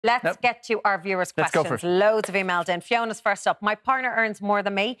Let's get to our viewers' questions. Let's go for it. Loads of emailed in. Fiona's first up. My partner earns more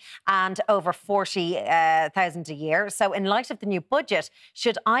than me and over 40,000 a year. So in light of the new budget,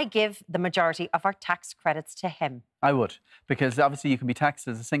 should I give the majority of our tax credits to him? I would, because obviously you can be taxed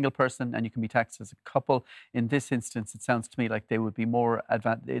as a single person and you can be taxed as a couple. In this instance, it sounds to me like they would be more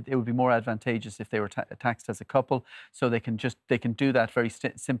it would be more advantageous if they were taxed as a couple. So they can do that very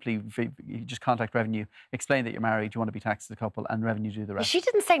simply. You just contact Revenue, explain that you're married, you want to be taxed as a couple, and Revenue do the rest. She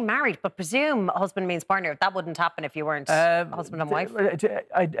didn't say married, but presume husband means partner. That wouldn't happen if you weren't husband and wife.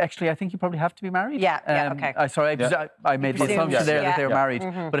 I think you probably have to be married. Yeah, okay. I made the assumption there that they were married,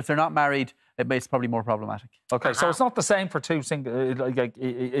 but if they're not married, it's probably more problematic. Okay, so it's not the same for two single, like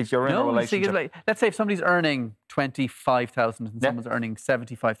if you're in a relationship. Let's say if somebody's earning 25,000 and someone's earning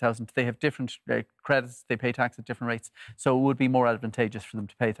 75,000, they have different credits, they pay tax at different rates, so it would be more advantageous for them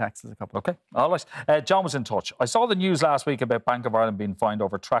to pay tax as a couple. Okay, all right. John was in touch. I saw the news last week about Bank of Ireland being fined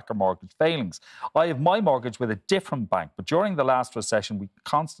over tracker mortgage failings. I have my mortgage with a different bank, but during the last recession, we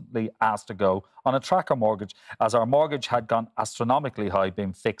constantly asked to go on a tracker mortgage as our mortgage had gone astronomically high,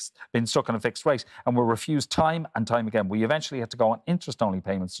 been stuck on a fixed rate, and were refused time and time again. We eventually had to go on interest-only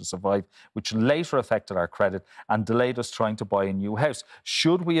payments to survive, which later affected our credit and delayed us trying to buy a new house.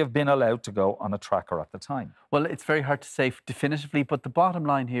 Should we have been allowed to go on a tracker at the time? Well, it's very hard to say definitively, but the bottom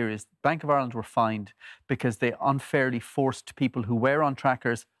line here is Bank of Ireland were fined because they unfairly forced people who were on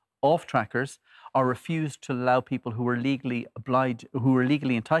trackers off trackers, or refused to allow people who were legally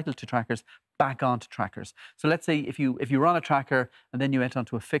entitled to trackers back onto trackers. So let's say if you were on a tracker and then you went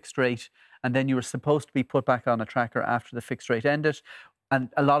onto a fixed rate and then you were supposed to be put back on a tracker after the fixed rate ended, and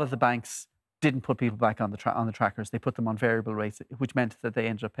a lot of the banks didn't put people back on the trackers. They put them on variable rates, which meant that they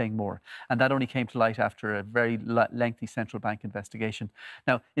ended up paying more. And that only came to light after a very lengthy central bank investigation.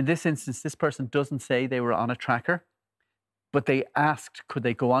 Now, in this instance, this person doesn't say they were on a tracker, but they asked, could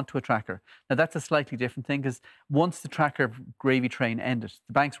they go onto a tracker? Now, that's a slightly different thing, because once the tracker gravy train ended,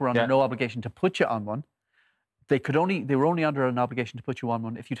 the banks were under no obligation to put you on one. They were only under an obligation to put you on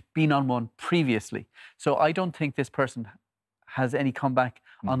one if you'd been on one previously. So I don't think this person has any comeback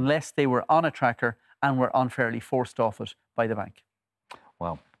unless they were on a tracker and were unfairly forced off it by the bank.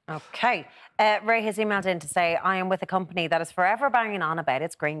 Wow. Okay. Ray has emailed in to say, I am with a company that is forever banging on about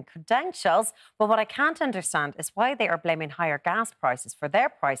its green credentials, but what I can't understand is why they are blaming higher gas prices for their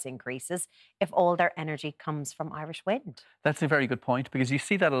price increases if all their energy comes from Irish wind. That's a very good point, because you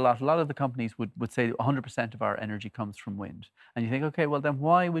see that a lot. A lot of the companies would say 100% of our energy comes from wind. And you think, okay, well then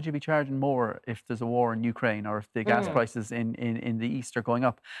why would you be charging more if there's a war in Ukraine or if the gas prices in the East are going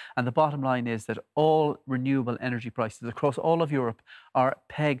up? And the bottom line is that all renewable energy prices across all of Europe are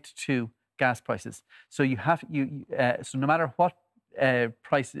pegged to gas prices. So so no matter what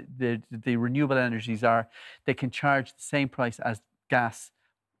price the renewable energies are, they can charge the same price as gas.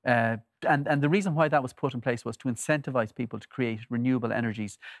 And the reason why that was put in place was to incentivize people to create renewable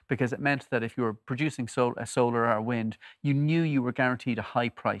energies, because it meant that if you were producing solar or wind, you knew you were guaranteed a high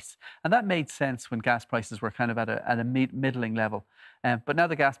price. And that made sense when gas prices were kind of at a middling level. But now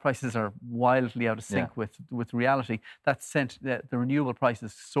the gas prices are wildly out of sync with reality. That sent the renewable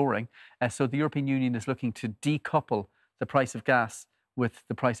prices soaring. So the European Union is looking to decouple the price of gas with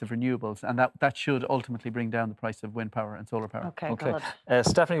the price of renewables, and that should ultimately bring down the price of wind power and solar power. Okay. Good.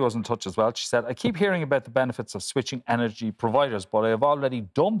 Stephanie was in touch as well. She said, I keep hearing about the benefits of switching energy providers, but I have already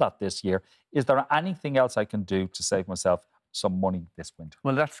done that this year. Is there anything else I can do to save myself some money this winter?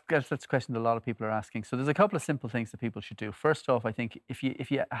 Well, that's a question that a lot of people are asking. So there's a couple of simple things that people should do. First off, I think if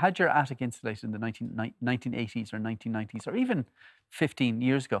you had your attic insulated in the 1980s or 1990s or even 15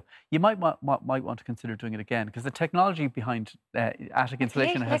 years ago, you might want to consider doing it again, because the technology behind attic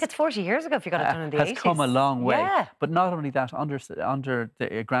insulation it's 40 years ago if you got it done in the 80s. Has come a long way. Yeah. But not only that, under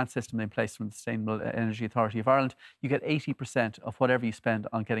the grant system in place from the Sustainable Energy Authority of Ireland, you get 80% of whatever you spend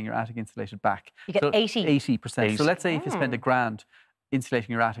on getting your attic insulated back. You get 80%. So let's say if you spend £1,000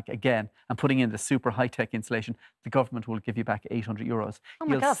 insulating your attic again and putting in the super high-tech insulation, the government will give you back €800.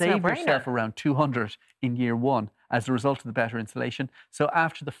 You'll save yourself around 200 in year one as a result of the better insulation. So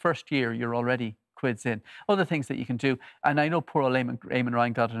after the first year, you're already quids in. Other things that you can do, and I know poor old Eamon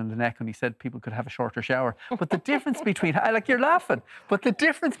Ryan got it in the neck when he said people could have a shorter shower, but the difference between, you're laughing, but the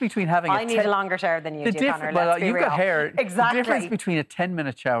difference between having I need a longer shower than you do, Conor, let's be you've real. got hair. Exactly. The difference between a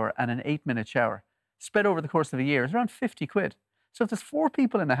 10-minute shower and an 8-minute shower spread over the course of a year is around 50 quid. So if there's 4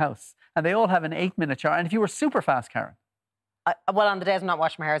 people in the house and they all have an 8-minute shower, and if you were super fast, Karen. Well, on the days I'm not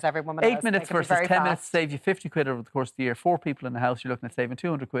washing my hair, as every woman 8 minutes versus 10 minutes save you 50 quid over the course of the year. 4 people in the house, you're looking at saving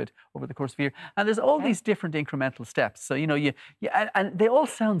 200 quid over the course of the year. And there's all these different incremental steps. So, and they all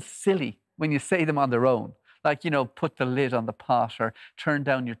sound silly when you say them on their own. Like, put the lid on the pot or turn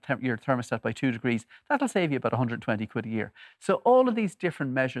down your thermostat by 2 degrees. That'll save you about 120 quid a year. So all of these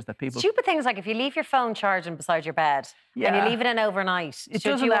different measures that people... Stupid things like if you leave your phone charging beside your bed and you leave it in overnight... It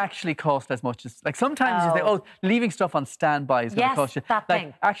doesn't actually cost as much as... Like, sometimes you think, leaving stuff on standby is going to cost you... that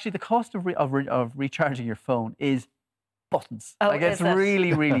thing. Actually, the cost of recharging your phone is buttons. It's is it?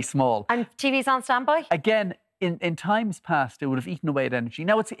 really, really small. And TV's on standby? Again, in times past, it would have eaten away at energy.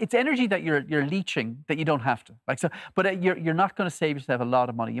 Now, it's energy that you're leaching that you don't have to. But you're not going to save yourself a lot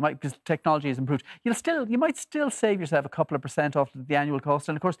of money. You might, because technology has improved. You might still save yourself a couple of % off the annual cost.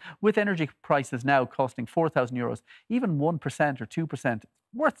 And of course, with energy prices now costing €4,000, even 1% or 2%,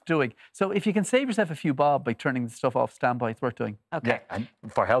 worth doing. So if you can save yourself a few bob by turning the stuff off standby, it's worth doing. Okay. Yeah,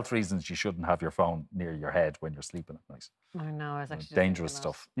 and for health reasons, you shouldn't have your phone near your head when you're sleeping at night. I know, I was actually dangerous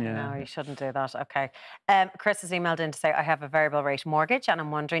stuff. Yeah. No, you shouldn't do that. Okay. Chris has emailed in to say, I have a variable rate mortgage and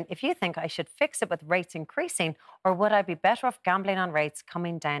I'm wondering if you think I should fix it with rates increasing or would I be better off gambling on rates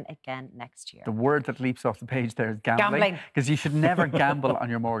coming down again next year? The word that leaps off the page there is gambling. Because you should never gamble on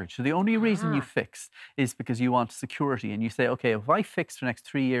your mortgage. So the only reason you fix is because you want security and you say, okay, if I fix for the next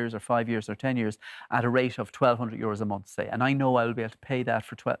 3 years or 5 years or 10 years at a rate of €1,200 a month, say, and I know I will be able to pay that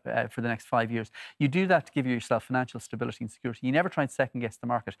for the next 5 years, you do that to give yourself financial stability and security. You never try and second guess the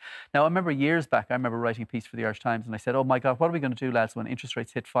market. Now, I remember years back, I remember writing a piece for the Irish Times and I said, oh my God, what are we going to do, lads, when interest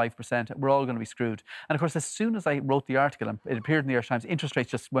rates hit 5%? We're all going to be screwed. And of course, as soon as I wrote the article and it appeared in the Irish Times, interest rates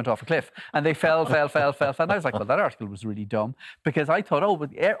just went off a cliff and they fell. And I was like, well, that article was really dumb because I thought, all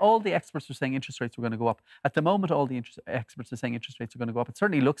the experts were saying interest rates were going to go up. At the moment, all the experts are saying interest rates are going to go up. It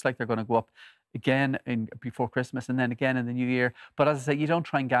certainly looks like they're going to go up again before Christmas and then again in the new year. But as I say, you don't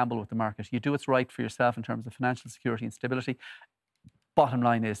try and gamble with the market. You do what's right for yourself in terms of financial security and stability. Bottom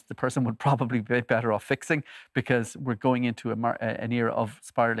line is the person would probably be better off fixing because we're going into an era of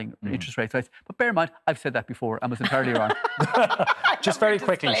spiralling interest rates. But bear in mind, I've said that before and was entirely wrong. Just very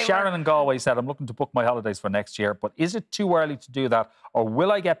quickly, Sharon in Galway said, I'm looking to book my holidays for next year, but is it too early to do that or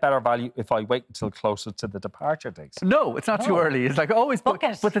will I get better value if I wait until closer to the departure dates? No, it's not too early. It's like always book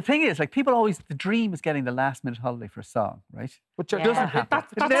it. But the thing is, like people always, the dream is getting the last minute holiday for a song, right? Which doesn't happen.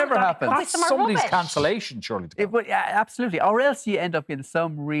 It never happens. That's somebody's cancellation, surely. Yeah, absolutely. Or else you end up in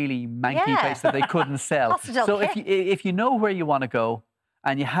some really manky place that they couldn't sell. So if you know where you want to go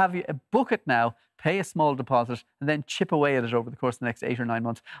and you have book it now, pay a small deposit and then chip away at it over the course of the next 8 or 9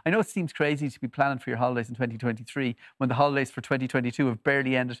 months. I know it seems crazy to be planning for your holidays in 2023 when the holidays for 2022 have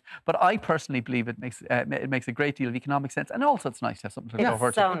barely ended, but I personally believe it makes a great deal of economic sense and also it's nice to have something to look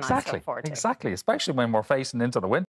forward to. Nice to look forward to. Exactly, especially when we're facing into the winter.